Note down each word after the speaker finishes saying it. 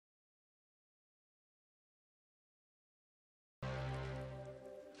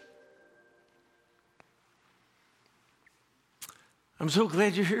I'm so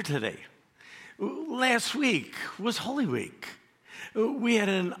glad you're here today. Last week was Holy Week. We had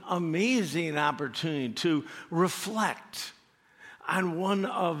an amazing opportunity to reflect on one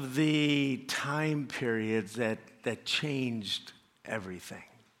of the time periods that changed everything.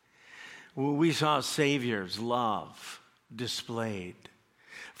 We saw Savior's love displayed,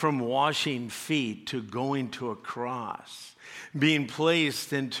 from washing feet to going to a cross, being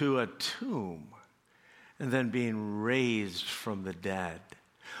placed into a tomb, and then being raised from the dead.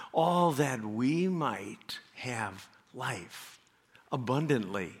 All that we might have life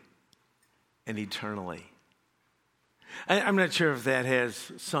abundantly and eternally. I'm not sure if that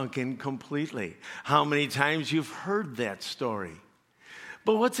has sunk in completely, how many times you've heard that story.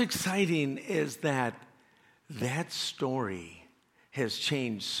 But what's exciting is that story has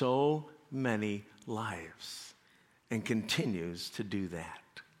changed so many lives and continues to do that.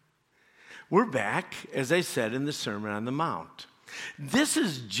 We're back, as I said, in the Sermon on the Mount. This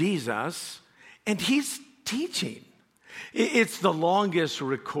is Jesus, and he's teaching. It's the longest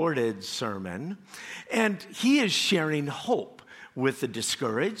recorded sermon, and he is sharing hope with the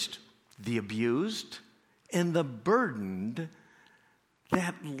discouraged, the abused, and the burdened,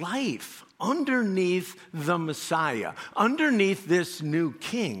 that life underneath the Messiah, underneath this new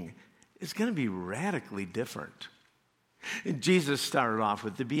king, is going to be radically different. And Jesus started off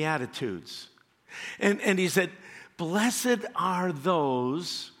with the Beatitudes. And he said, "Blessed are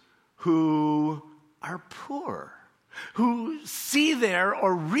those who are poor, who see their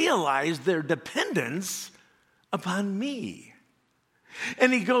or realize their dependence upon me."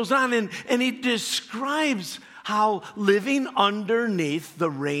 And he goes on and he describes how living underneath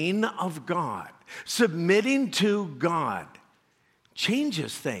the reign of God, submitting to God,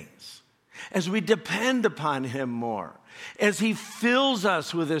 changes things as we depend upon him more, as he fills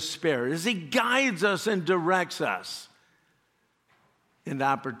us with his Spirit, as he guides us and directs us into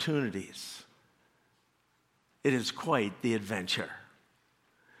opportunities. It is quite the adventure.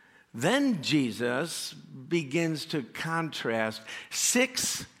 Then Jesus begins to contrast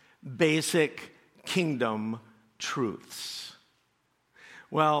 6 basic kingdom truths.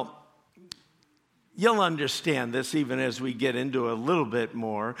 Well, you'll understand this even as we get into it a little bit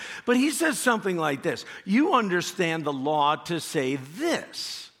more. But he says something like this: you understand the law to say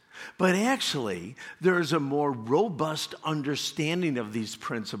this, but actually there is a more robust understanding of these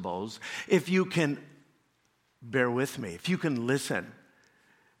principles if you can bear with me, if you can listen,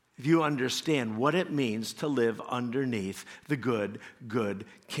 if you understand what it means to live underneath the good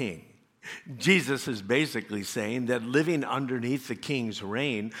king. Jesus is basically saying that living underneath the king's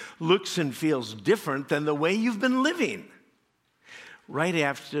reign looks and feels different than the way you've been living. Right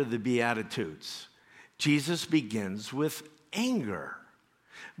after the Beatitudes, Jesus begins with anger.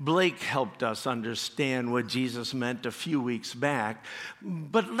 Blake helped us understand what Jesus meant a few weeks back,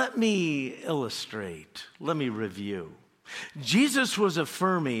 but let me illustrate, let me review. Jesus was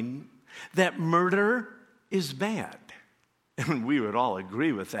affirming that murder is bad, and we would all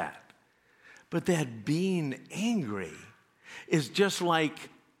agree with that. But that being angry is just like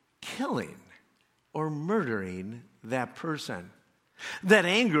killing or murdering that person. That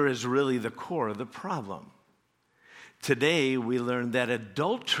anger is really the core of the problem. Today, we learned that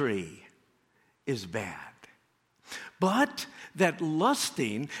adultery is bad, but that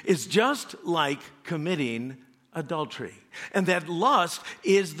lusting is just like committing adultery, and that lust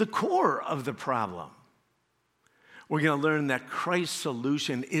is the core of the problem. We're going to learn that Christ's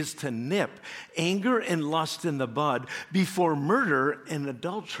solution is to nip anger and lust in the bud before murder and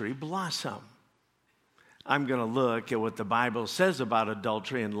adultery blossom. I'm going to look at what the Bible says about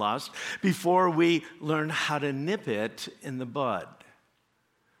adultery and lust before we learn how to nip it in the bud.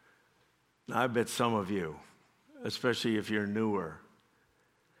 Now, I bet some of you, especially if you're newer,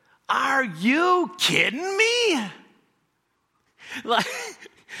 are you kidding me? Like,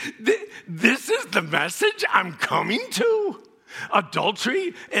 this is the message I'm coming to?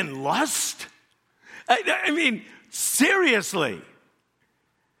 Adultery and lust? I mean, seriously.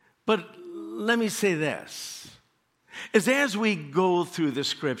 But let me say this. As we go through the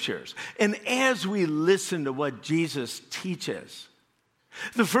scriptures and as we listen to what Jesus teaches,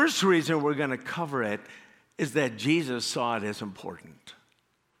 the first reason we're going to cover it is that Jesus saw it as important.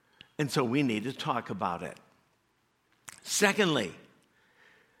 And so we need to talk about it. Secondly,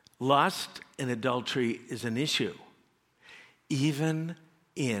 lust and adultery is an issue, even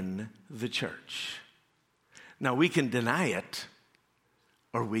in the church. Now, we can deny it,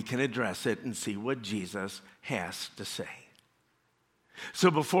 or we can address it and see what Jesus has to say. So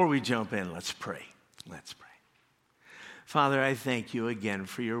before we jump in, let's pray. Let's pray. Father, I thank you again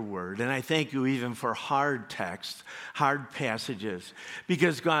for your word, and I thank you even for hard texts, hard passages,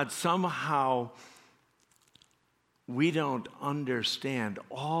 because God, somehow we don't understand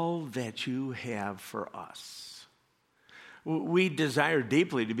all that you have for us. We desire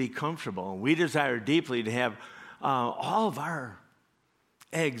deeply to be comfortable. We desire deeply to have all of our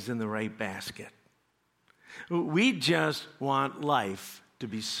eggs in the right basket. We just want life to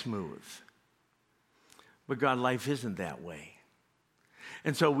be smooth. But God, life isn't that way.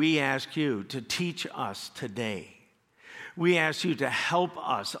 And so we ask you to teach us today. We ask you to help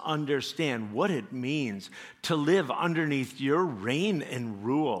us understand what it means to live underneath your reign and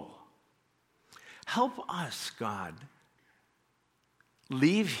rule. Help us, God,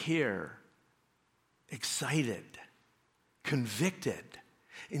 leave here excited, convicted,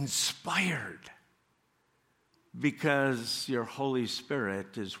 inspired, because your Holy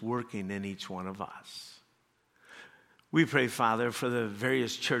Spirit is working in each one of us. We pray, Father, for the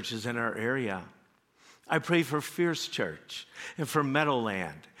various churches in our area. I pray for Fierce Church and for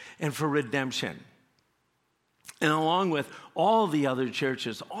Meadowland and for Redemption. And along with all the other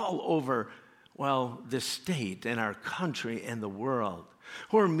churches all over, the state and our country and the world,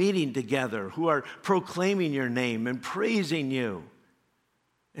 who are meeting together, who are proclaiming your name and praising you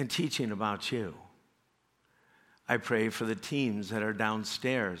and teaching about you. I pray for the teams that are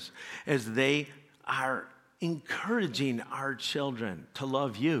downstairs as they are encouraging our children to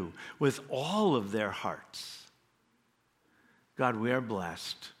love you with all of their hearts. God, we are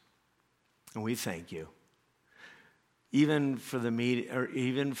blessed, and we thank you, even for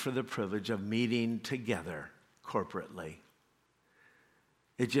the privilege of meeting together corporately.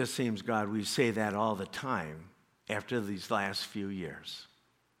 It just seems, God, we say that all the time after these last few years.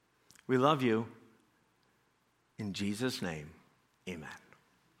 We love you. In Jesus' name, amen.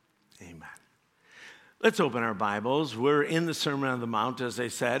 Amen. Let's open our Bibles. We're in the Sermon on the Mount, as I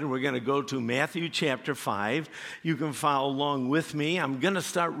said, and we're going to go to Matthew chapter 5. You can follow along with me. I'm going to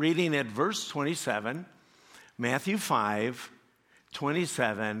start reading at verse 27, Matthew 5,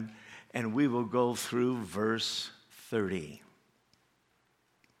 27, and we will go through verse 30.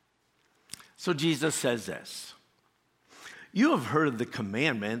 So Jesus says this: "You have heard the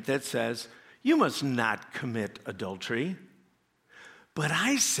commandment that says, 'You must not commit adultery.' But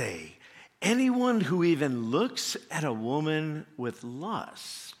I say, anyone who even looks at a woman with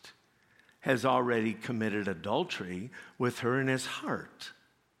lust has already committed adultery with her in his heart.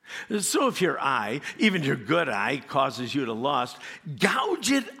 So if your eye, even your good eye, causes you to lust,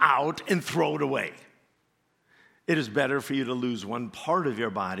 gouge it out and throw it away. It is better for you to lose one part of your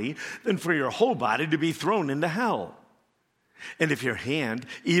body than for your whole body to be thrown into hell. And if your hand,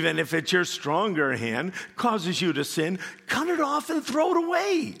 even if it's your stronger hand, causes you to sin, cut it off and throw it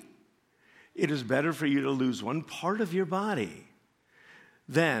away. It is better for you to lose one part of your body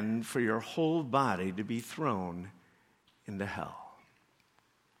than for your whole body to be thrown into hell."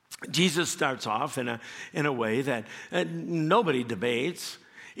 Jesus starts off in a way that nobody debates.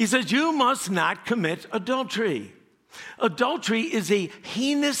 He says, you must not commit adultery. Adultery is a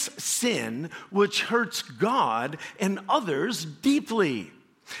heinous sin which hurts God and others deeply.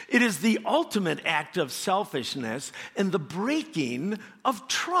 It is the ultimate act of selfishness and the breaking of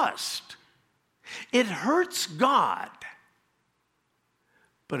trust. It hurts God,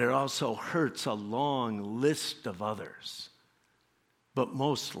 but it also hurts a long list of others, but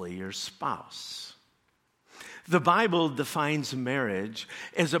mostly your spouse. The Bible defines marriage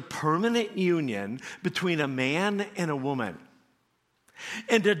as a permanent union between a man and a woman,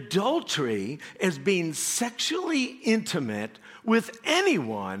 and adultery as being sexually intimate with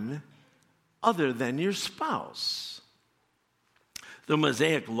anyone other than your spouse. The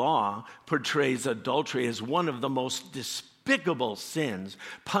Mosaic Law portrays adultery as one of the most despicable sins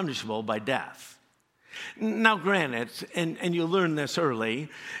punishable by death. Now, granted, and you learn this early,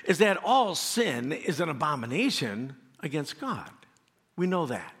 is that all sin is an abomination against God. We know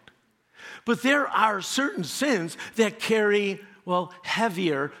that. But there are certain sins that carry,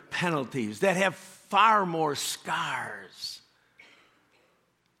 heavier penalties, that have far more scars.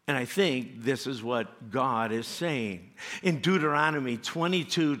 And I think this is what God is saying. In Deuteronomy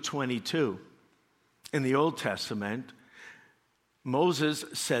 22:22, in the Old Testament, Moses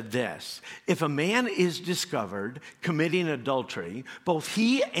said this: "If a man is discovered committing adultery, both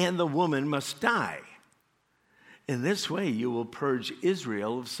he and the woman must die. In this way you will purge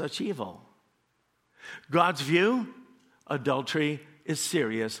Israel of such evil." God's view, adultery is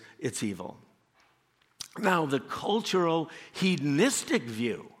serious, it's evil. Now, the cultural hedonistic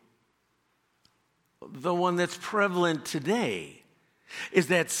view, the one that's prevalent today, is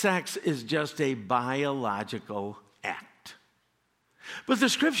that sex is just a biological act. But the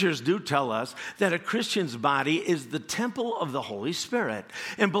scriptures do tell us that a Christian's body is the temple of the Holy Spirit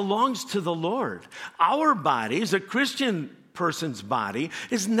and belongs to the Lord. Our bodies, a Christian person's body,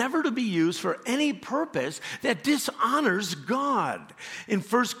 is never to be used for any purpose that dishonors God. In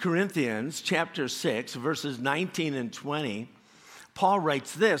 1 Corinthians chapter 6, verses 19 and 20, Paul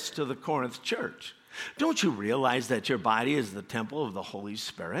writes this to the Corinth church. Don't you realize that your body is the temple of the Holy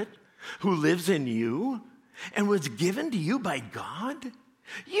Spirit who lives in you and was given to you by God?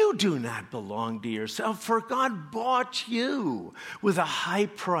 You do not belong to yourself, for God bought you with a high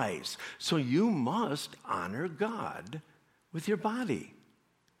price. So you must honor God with your body.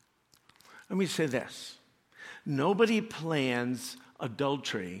 Let me say this. Nobody plans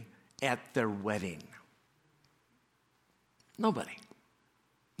adultery at their wedding. Nobody.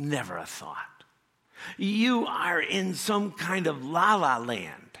 Never a thought. You are in some kind of la-la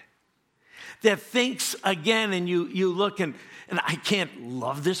land that thinks again, and you look and I can't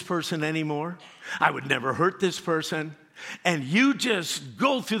love this person anymore. I would never hurt this person. And you just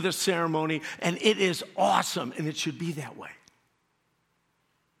go through the ceremony, and it is awesome, and it should be that way.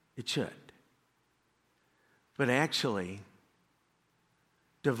 It should. But actually,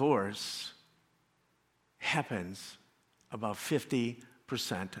 divorce happens about 50%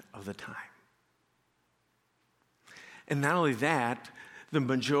 of the time. And not only that, the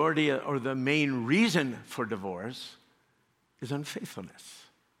majority or the main reason for divorce is unfaithfulness.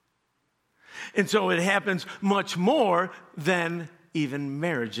 And so it happens much more than even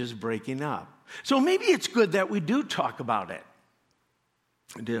marriages breaking up. So maybe it's good that we do talk about it.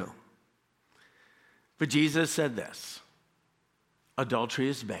 I do. But Jesus said this, adultery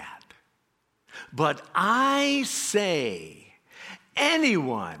is bad. But I say,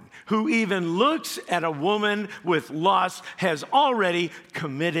 anyone who even looks at a woman with lust has already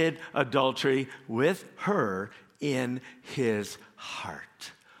committed adultery with her in his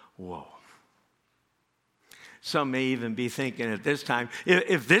heart. Whoa. Some may even be thinking at this time,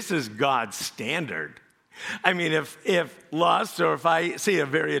 if this is God's standard, I mean, if lust, or if I see a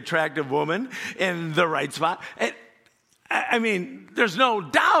very attractive woman in the right spot, I mean, there's no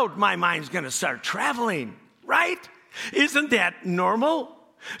doubt my mind's going to start traveling, right? Isn't that normal?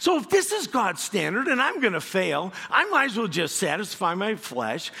 So if this is God's standard and I'm going to fail, I might as well just satisfy my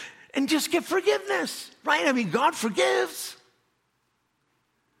flesh and just get forgiveness, right? I mean, God forgives.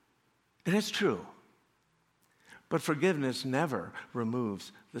 And it's true. But forgiveness never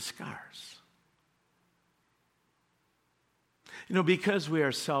removes the scars. You know, because we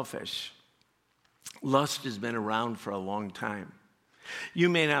are selfish, lust has been around for a long time. You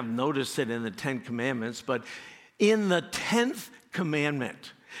may not have noticed it in the 10 Commandments, but in the 10th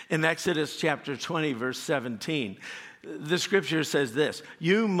commandment, in Exodus chapter 20, verse 17, the scripture says this,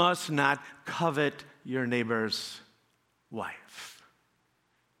 you must not covet your neighbor's wife.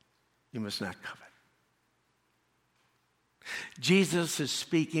 You must not covet. Jesus is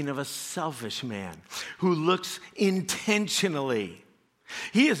speaking of a selfish man who looks intentionally.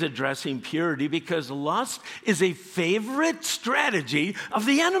 He is addressing purity because lust is a favorite strategy of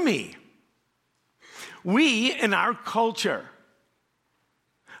the enemy. We, in our culture,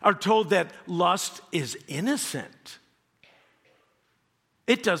 are told that lust is innocent.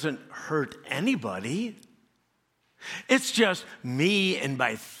 It doesn't hurt anybody. It's just me and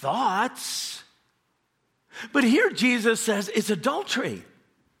my thoughts. But here Jesus says it's adultery.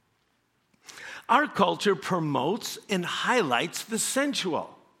 Our culture promotes and highlights the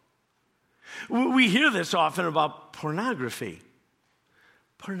sensual. We hear this often about pornography.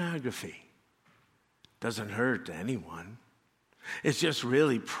 Pornography doesn't hurt anyone. It's just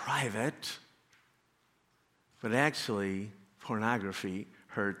really private. But actually, pornography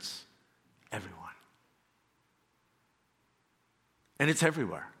hurts everyone. And it's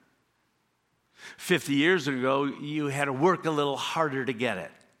everywhere. 50 years ago, you had to work a little harder to get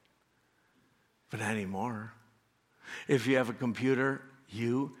it. But not anymore. If you have a computer,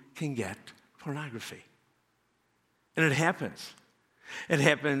 you can get pornography. And it happens. It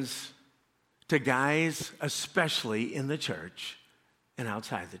happens to guys, especially in the church and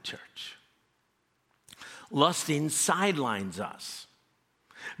outside the church. Lusting sidelines us,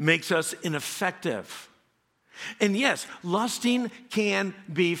 makes us ineffective. And yes, lusting can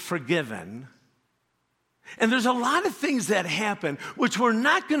be forgiven. And there's a lot of things that happen which we're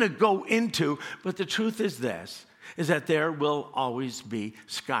not going to go into, but the truth is this, is that there will always be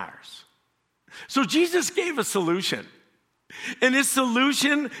scars. So Jesus gave a solution. And his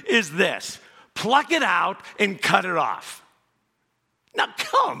solution is this, pluck it out and cut it off. Now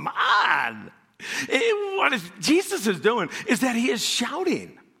come on. What Jesus is doing is that he is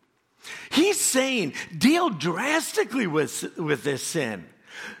shouting. He's saying, deal drastically with this sin.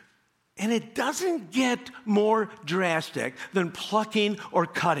 And it doesn't get more drastic than plucking or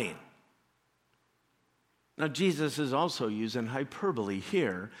cutting. Now, Jesus is also using hyperbole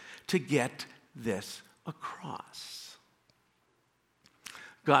here to get this across.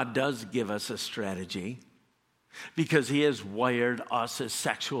 God does give us a strategy because he has wired us as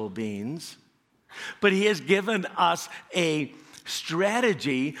sexual beings. But he has given us a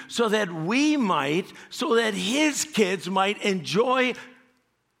strategy so that his kids might enjoy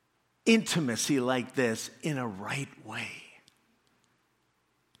intimacy like this in a right way.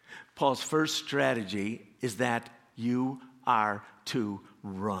 Paul's first strategy is that you are to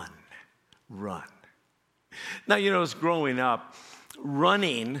run. Run. Now, as growing up,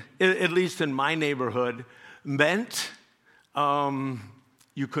 running, at least in my neighborhood, meant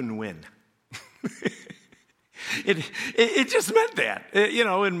you couldn't win. It just meant that,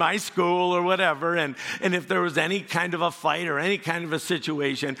 in my school or whatever. And if there was any kind of a fight or any kind of a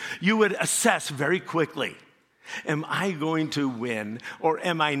situation, you would assess very quickly, am I going to win or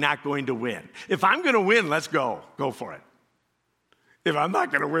am I not going to win? If I'm going to win, let's go. Go for it. If I'm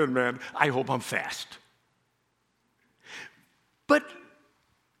not going to win, man, I hope I'm fast. But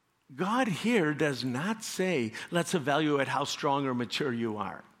God here does not say, let's evaluate how strong or mature you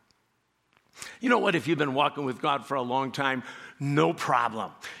are. You know what? If you've been walking with God for a long time, no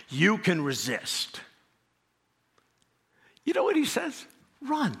problem. You can resist. You know what he says?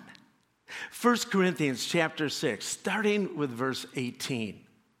 Run. 1 Corinthians chapter 6, starting with verse 18.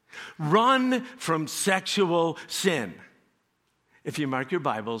 Run from sexual sin. If you mark your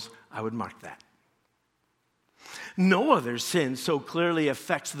Bibles, I would mark that. No other sin so clearly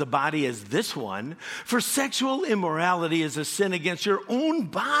affects the body as this one, for sexual immorality is a sin against your own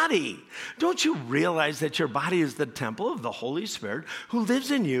body. Don't you realize that your body is the temple of the Holy Spirit who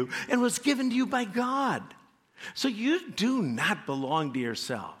lives in you and was given to you by God? So you do not belong to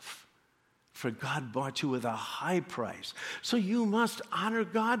yourself, for God bought you with a high price. So you must honor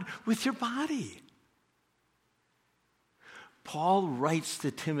God with your body. Paul writes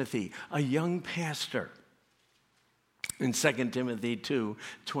to Timothy, a young pastor, in 2 Timothy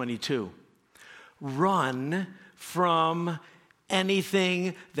 2:22, run from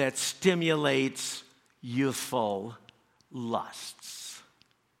anything that stimulates youthful lusts.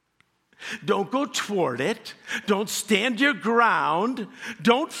 Don't go toward it. Don't stand your ground.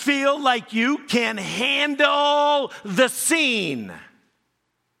 Don't feel like you can handle the scene.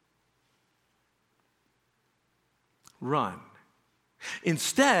 Run.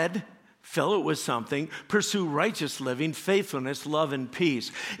 Instead, fill it with something. Pursue righteous living, faithfulness, love, and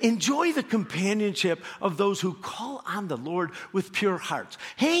peace. Enjoy the companionship of those who call on the Lord with pure hearts.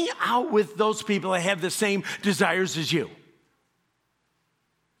 Hang out with those people that have the same desires as you.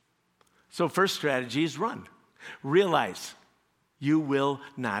 So first strategy is run. Realize you will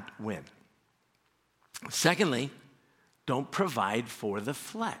not win. Secondly, don't provide for the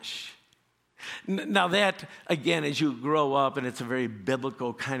flesh. Now that, again, as you grow up, and it's a very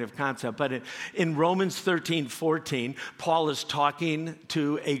biblical kind of concept, but in Romans 13:14, Paul is talking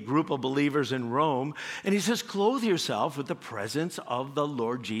to a group of believers in Rome, and he says, clothe yourself with the presence of the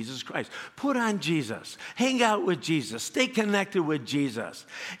Lord Jesus Christ. Put on Jesus. Hang out with Jesus. Stay connected with Jesus.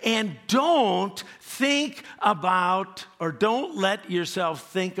 And don't let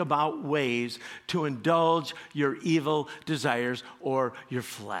yourself think about ways to indulge your evil desires or your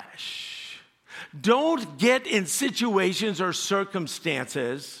flesh. Don't get in situations or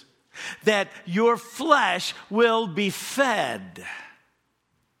circumstances that your flesh will be fed.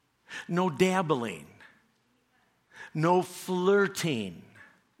 No dabbling. No flirting.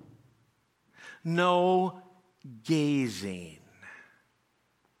 No gazing.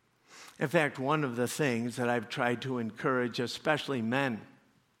 In fact, one of the things that I've tried to encourage, especially men,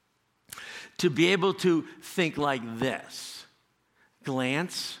 to be able to think like this: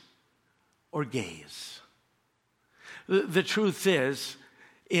 glance or gaze. The truth is,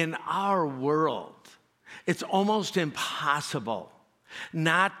 in our world, it's almost impossible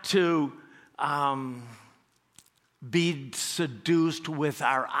not to be seduced with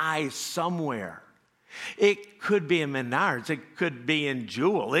our eyes somewhere. It could be in Menards, it could be in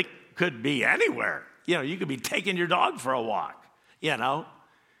Jewel, it could be anywhere. You could be taking your dog for a walk,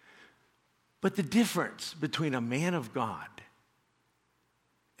 But the difference between a man of God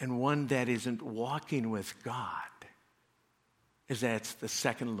and one that isn't walking with God is that it's the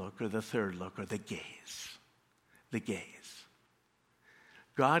second look or the third look or the gaze. The gaze.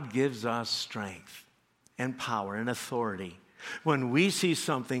 God gives us strength and power and authority when we see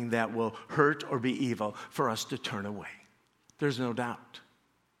something that will hurt or be evil for us to turn away. There's no doubt.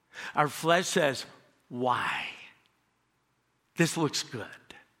 Our flesh says, why? This looks good.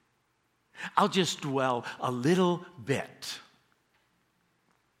 I'll just dwell a little bit.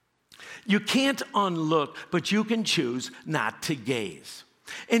 You can't unlook, but you can choose not to gaze.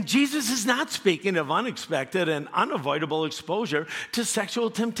 And Jesus is not speaking of unexpected and unavoidable exposure to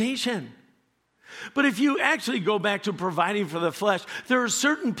sexual temptation. But if you actually go back to providing for the flesh, there are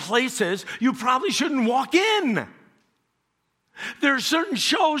certain places you probably shouldn't walk in. There are certain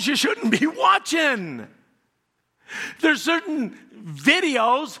shows you shouldn't be watching. There's certain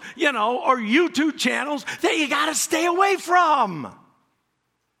videos, or YouTube channels that you got to stay away from.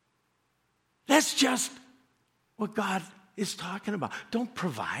 That's just what God is talking about. Don't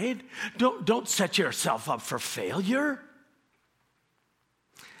provide. Don't set yourself up for failure.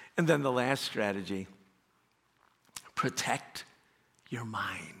 And then the last strategy, protect your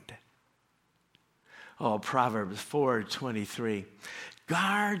mind. Proverbs 4:23.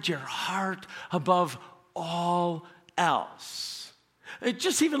 Guard your heart above all else.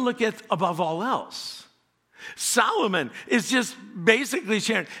 Just even look at above all else. Solomon is just basically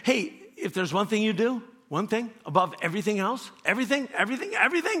sharing, hey, if there's one thing you do, one thing above everything else, everything,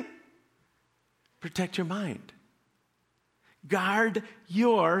 protect your mind. Guard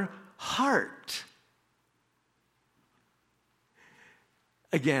your heart.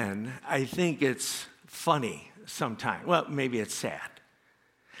 Again, I think it's funny sometimes. Well, maybe it's sad.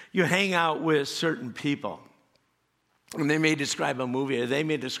 You hang out with certain people, and they may describe a movie, or they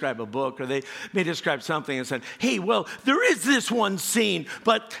may describe a book, or they may describe something and say, hey, well, there is this one scene,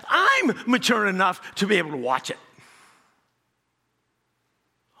 but I'm mature enough to be able to watch it.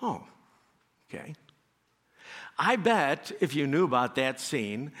 Oh, okay. I bet if you knew about that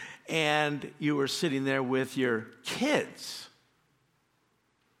scene and you were sitting there with your kids,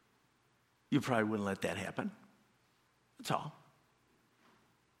 you probably wouldn't let that happen. That's all.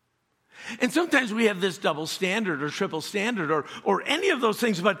 And sometimes we have this double standard or triple standard or any of those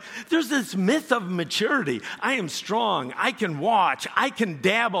things, but there's this myth of maturity. I am strong. I can watch. I can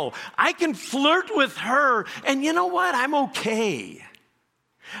dabble. I can flirt with her. And you know what? I'm okay.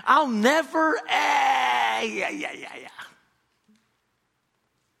 I'll never,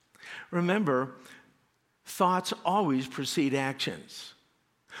 Remember, thoughts always precede actions.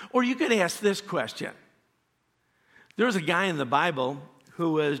 Or you could ask this question. There was a guy in the Bible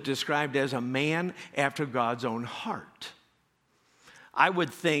who was described as a man after God's own heart. I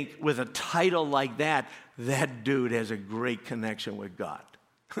would think with a title like that, that dude has a great connection with God.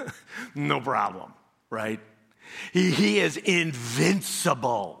 No problem, right? He is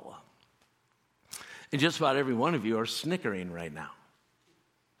invincible. And just about every one of you are snickering right now.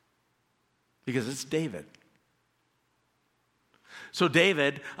 Because it's David. So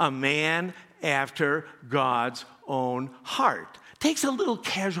David, a man after God's own heart, takes a little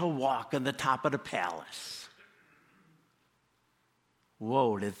casual walk on the top of the palace.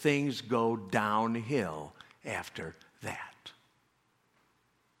 Whoa, did things go downhill after that?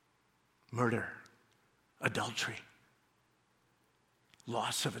 Murder, adultery,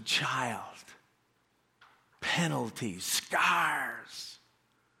 loss of a child, penalties, scars.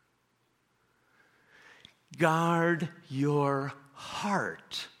 Guard your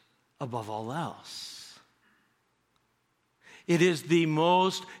heart above all else. It is the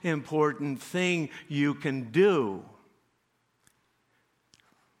most important thing you can do.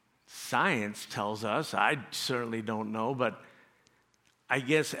 Science tells us, I certainly don't know, but I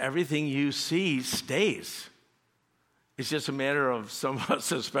guess everything you see stays. It's just a matter of some of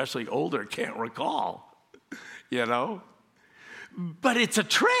us, especially older, can't recall, But it's a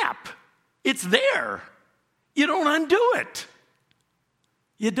trap. It's there. You don't undo it.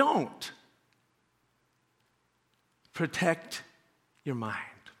 You don't. Protect your mind.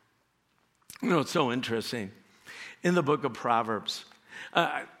 It's so interesting. In the book of Proverbs,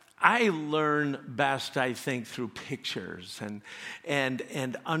 I learn best, I think, through pictures and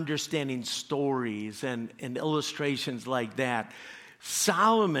understanding stories and illustrations like that.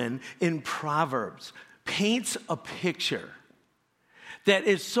 Solomon in Proverbs paints a picture that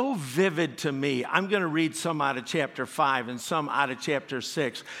is so vivid to me. I'm going to read some out of chapter 5 and some out of chapter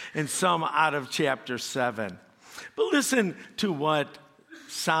 6 and some out of chapter 7. But listen to what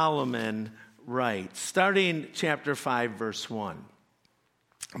Solomon writes, starting chapter 5, verse 1.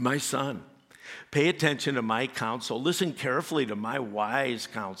 My son, pay attention to my counsel. Listen carefully to my wise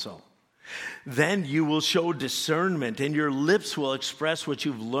counsel. Then you will show discernment, and your lips will express what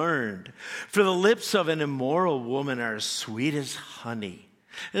you've learned. For the lips of an immoral woman are as sweet as honey.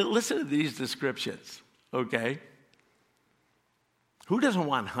 And listen to these descriptions, okay? Who doesn't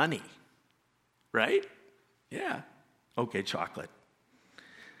want honey, right? Yeah. Okay, chocolate.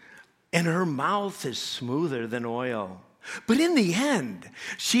 and her mouth is smoother than oil. But in the end,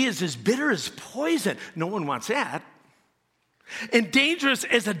 she is as bitter as poison. No one wants that. And dangerous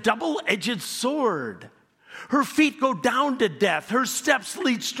as a double-edged sword. Her feet go down to death. Her steps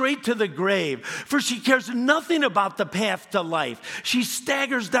lead straight to the grave. For she cares nothing about the path to life. She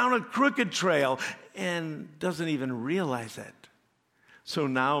staggers down a crooked trail and doesn't even realize it. So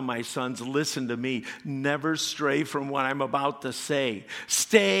now, my sons, listen to me. Never stray from what I'm about to say.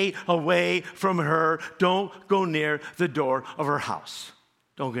 Stay away from her. Don't go near the door of her house.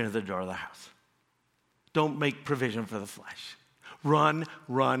 Don't go near the door of the house. Don't make provision for the flesh. Run,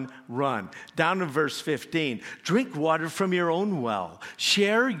 run, run. Down in verse 15. Drink water from your own well.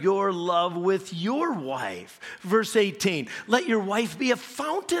 Share your love with your wife. Verse 18. Let your wife be a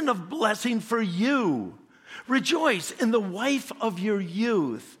fountain of blessing for you. Rejoice in the wife of your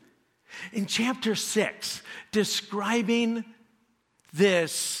youth. In chapter 6, describing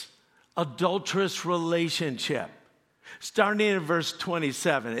this adulterous relationship, starting in verse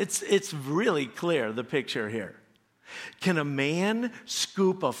 27, it's really clear, the picture here. Can a man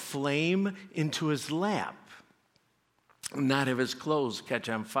scoop a flame into his lap and not have his clothes catch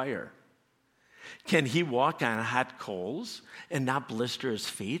on fire? Can he walk on hot coals and not blister his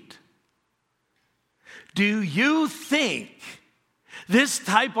feet? Do you think this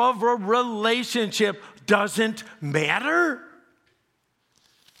type of a relationship doesn't matter?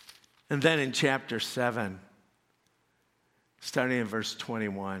 And then in chapter 7, starting in verse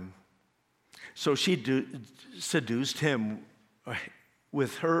 21, so she seduced him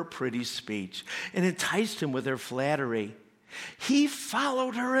with her pretty speech and enticed him with her flattery. He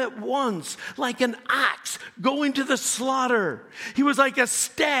followed her at once like an ox going to the slaughter. He was like a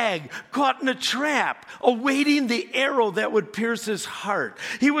stag caught in a trap, awaiting the arrow that would pierce his heart.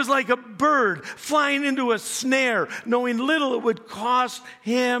 He was like a bird flying into a snare, knowing little it would cost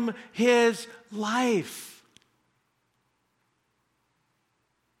him his life.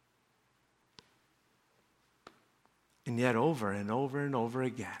 And yet over and over and over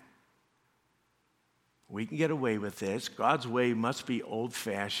again, we can get away with this. God's way must be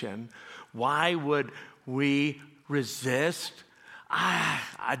old-fashioned. Why would we resist?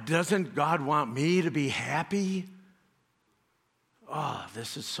 Doesn't God want me to be happy? Oh,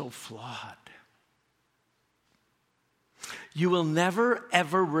 this is so flawed. You will never,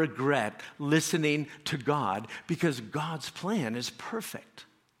 ever regret listening to God because God's plan is perfect.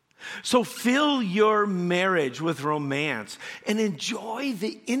 So fill your marriage with romance and enjoy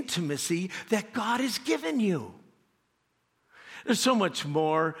the intimacy that God has given you. There's so much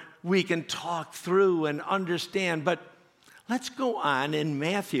more we can talk through and understand, but let's go on in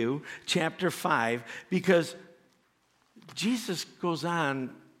Matthew chapter 5 because Jesus goes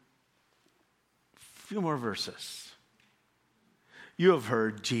on a few more verses. You have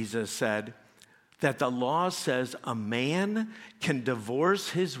heard Jesus said, that the law says a man can divorce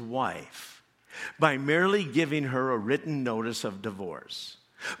his wife by merely giving her a written notice of divorce.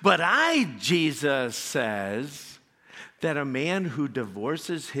 But Jesus says that a man who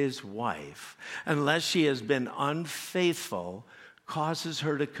divorces his wife, unless she has been unfaithful, causes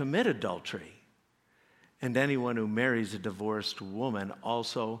her to commit adultery. And anyone who marries a divorced woman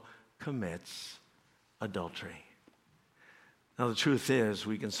also commits adultery. Now, the truth is,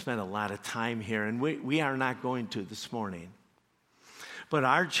 we can spend a lot of time here, and we are not going to this morning. But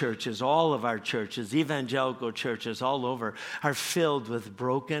our churches, all of our churches, evangelical churches all over, are filled with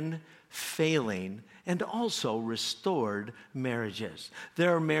broken, failing, and also restored marriages.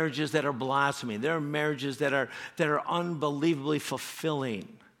 There are marriages that are blossoming. There are marriages that are unbelievably fulfilling.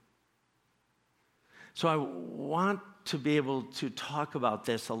 So I want to be able to talk about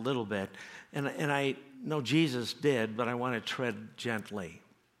this a little bit, and I know Jesus did, but I want to tread gently.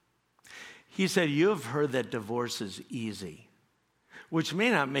 He said, you have heard that divorce is easy, which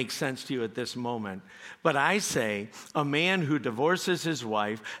may not make sense to you at this moment. But I say, a man who divorces his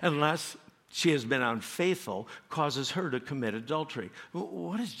wife, unless she has been unfaithful, causes her to commit adultery.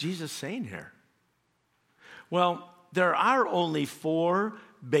 What is Jesus saying here? Well, there are only 4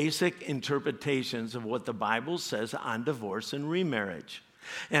 basic interpretations of what the Bible says on divorce and remarriage.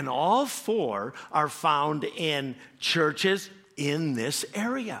 And all 4 are found in churches in this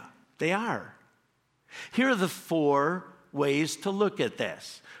area. They are. Here are the 4 ways to look at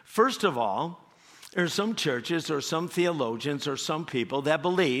this. First of all, there are some churches or some theologians or some people that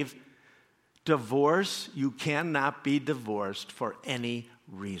believe divorce, you cannot be divorced for any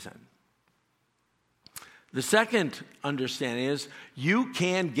reason. The second understanding is you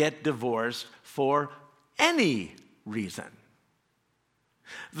can get divorced for any reason.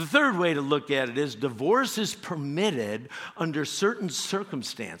 The third way to look at it is divorce is permitted under certain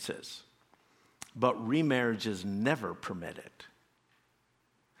circumstances, but remarriage is never permitted.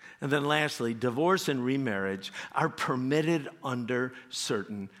 And then lastly, divorce and remarriage are permitted under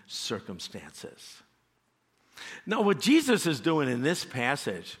certain circumstances. Now, what Jesus is doing in this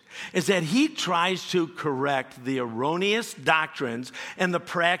passage is that he tries to correct the erroneous doctrines and the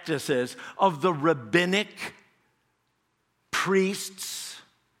practices of the rabbinic priests,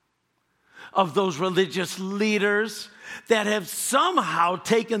 of those religious leaders that have somehow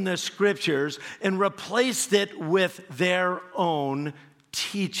taken the scriptures and replaced it with their own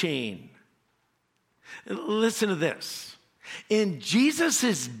teaching. Listen to this. In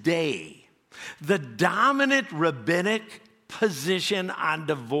Jesus' day, the dominant rabbinic position on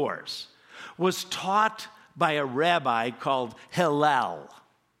divorce was taught by a rabbi called Hillel.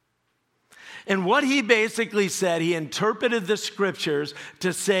 And what he basically said, he interpreted the scriptures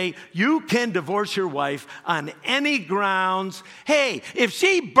to say, you can divorce your wife on any grounds. Hey, if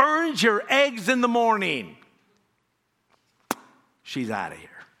she burns your eggs in the morning, she's out of here.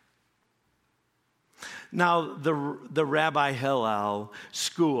 Now, the Rabbi Hillel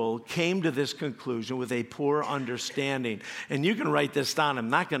school came to this conclusion with a poor understanding. And you can write this down. I'm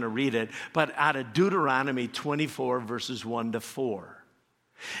not going to read it, but out of Deuteronomy 24, verses 1 to 4.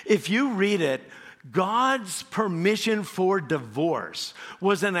 If you read it, God's permission for divorce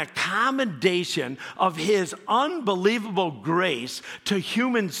was an accommodation of his unbelievable grace to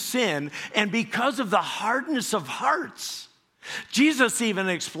human sin and because of the hardness of hearts. Jesus even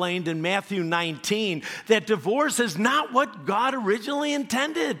explained in Matthew 19 that divorce is not what God originally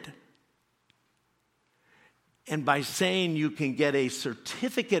intended. And by saying you can get a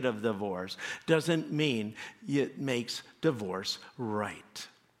certificate of divorce doesn't mean it makes divorce right.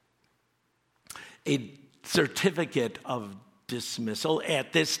 A certificate of dismissal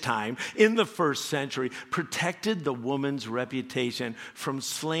at this time in the first century protected the woman's reputation from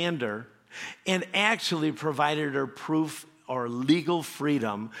slander and actually provided her proof or legal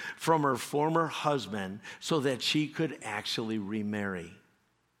freedom from her former husband so that she could actually remarry.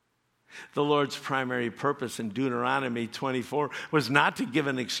 The Lord's primary purpose in Deuteronomy 24 was not to give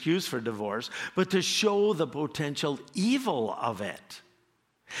an excuse for divorce, but to show the potential evil of it.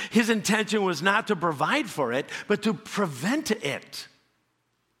 His intention was not to provide for it, but to prevent it.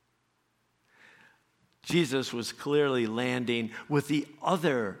 Jesus was clearly landing with the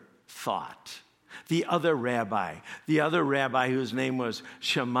other thought, the other rabbi whose name was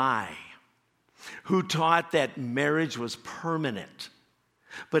Shammai, who taught that marriage was permanent,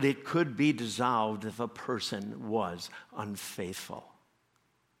 but it could be dissolved if a person was unfaithful.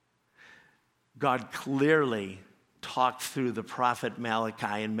 God clearly talked through the prophet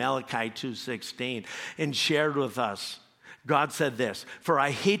Malachi in Malachi 2:16 and shared with us. God said this, "For I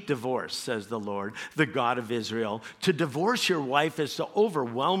hate divorce, says the Lord, the God of Israel. To divorce your wife is to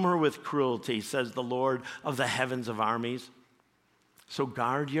overwhelm her with cruelty, says the Lord of the heavens of armies. So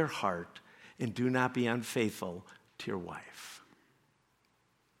guard your heart and do not be unfaithful to your wife."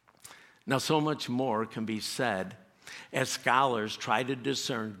 Now, so much more can be said as scholars try to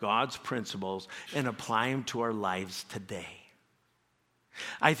discern God's principles and apply them to our lives today.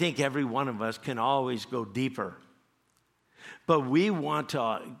 I think every one of us can always go deeper. But we want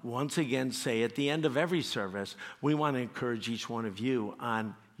to once again say at the end of every service, we want to encourage each one of you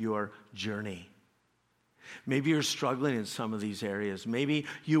on your journey. Maybe you're struggling in some of these areas. Maybe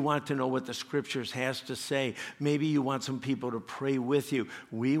you want to know what the scriptures has to say. Maybe you want some people to pray with you.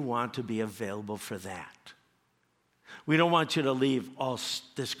 We want to be available for that. We don't want you to leave all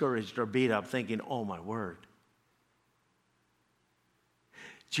discouraged or beat up thinking, oh my word.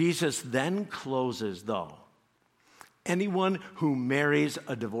 Jesus then closes though. Anyone who marries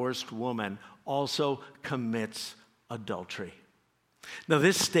a divorced woman also commits adultery. Now,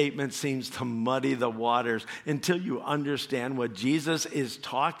 this statement seems to muddy the waters until you understand what Jesus is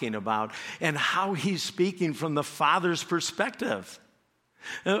talking about and how he's speaking from the Father's perspective.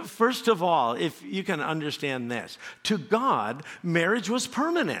 First of all, if you can understand this, to God, marriage was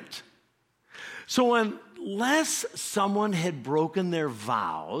permanent. So unless someone had broken their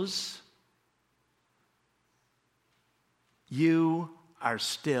vows, you are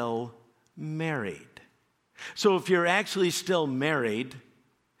still married. So if you're actually still married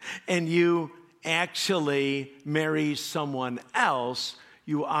and you actually marry someone else,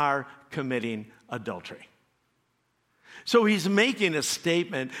 you are committing adultery. So he's making a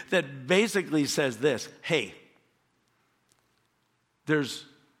statement that basically says this: hey, there's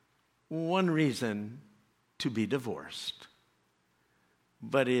one reason to be divorced.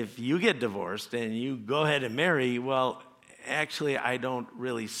 But if you get divorced and you go ahead and marry, well, Actually, I don't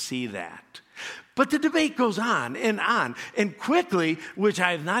really see that. But the debate goes on, and quickly, which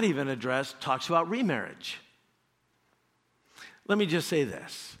I have not even addressed, talks about remarriage. Let me just say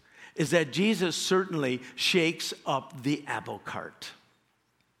this, is that Jesus certainly shakes up the apple cart.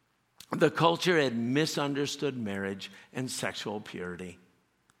 The culture had misunderstood marriage and sexual purity.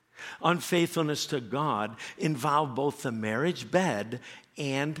 Unfaithfulness to God involved both the marriage bed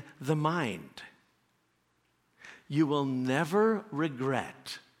and the mind. You will never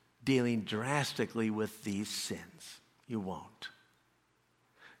regret dealing drastically with these sins. You won't.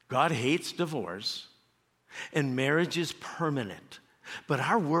 God hates divorce, and marriage is permanent, but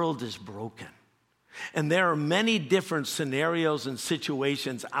our world is broken. And there are many different scenarios and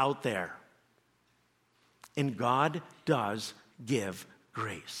situations out there. And God does give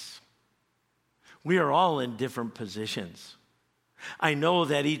grace. We are all in different positions. I know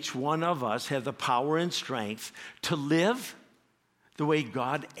that each one of us has the power and strength to live the way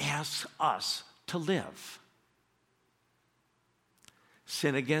God asks us to live.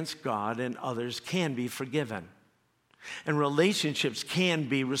 Sin against God and others can be forgiven, and relationships can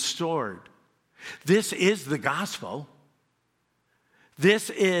be restored. This is the gospel.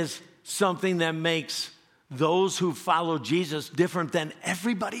 This is something that makes those who follow Jesus different than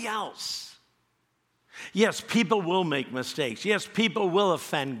everybody else. Yes, people will make mistakes. Yes, people will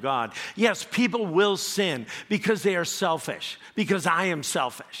offend God. Yes, people will sin because they are selfish, because I am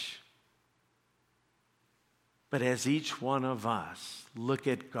selfish. But as each one of us look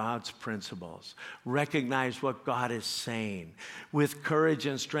at God's principles, recognize what God is saying with courage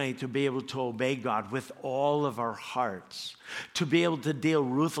and strength to be able to obey God with all of our hearts, to be able to deal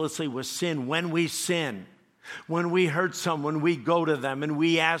ruthlessly with sin, when we hurt someone, we go to them and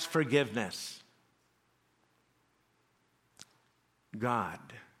we ask forgiveness. God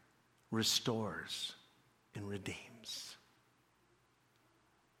restores and redeems.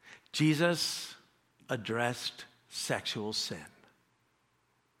 Jesus addressed sexual sin.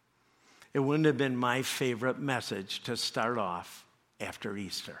 It wouldn't have been my favorite message to start off after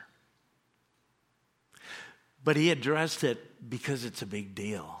Easter. But he addressed it because it's a big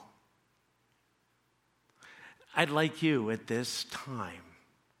deal. I'd like you at this time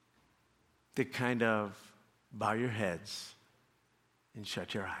to kind of bow your heads and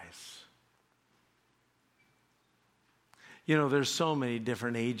shut your eyes. You know, there's so many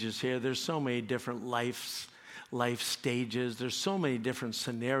different ages here. There's so many different life stages. There's so many different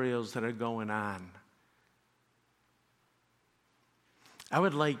scenarios that are going on. I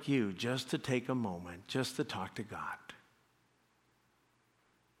would like you just to take a moment, just to talk to God.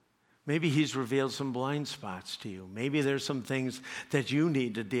 Maybe he's revealed some blind spots to you. Maybe there's some things that you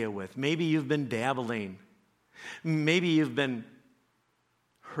need to deal with. Maybe you've been dabbling. Maybe you've been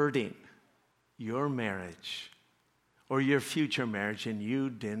hurting your marriage or your future marriage and you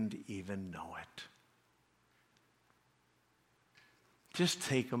didn't even know it. Just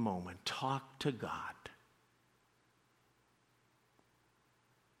take a moment. Talk to God.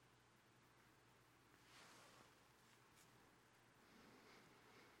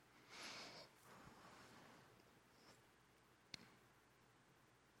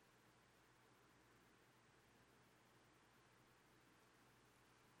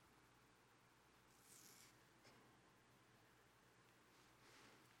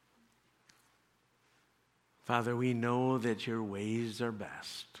 Father, we know that your ways are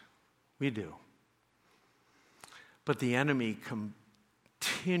best. We do. But the enemy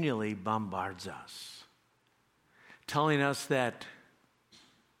continually bombards us, telling us that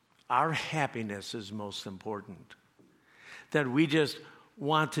our happiness is most important, that we just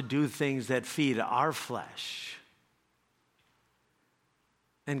want to do things that feed our flesh.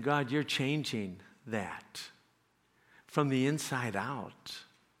 And God, you're changing that from the inside out.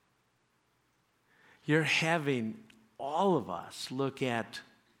 You're having all of us look at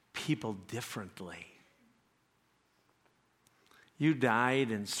people differently. You died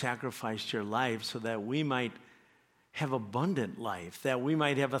and sacrificed your life so that we might have abundant life, that we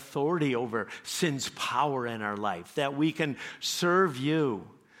might have authority over sin's power in our life, that we can serve you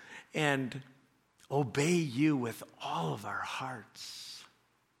and obey you with all of our hearts,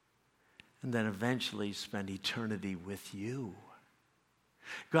 and then eventually spend eternity with you.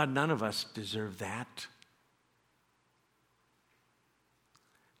 God, none of us deserve that.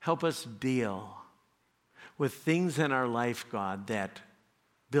 Help us deal with things in our life, God, that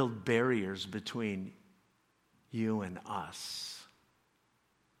build barriers between you and us.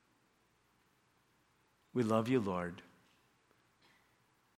 We love you, Lord.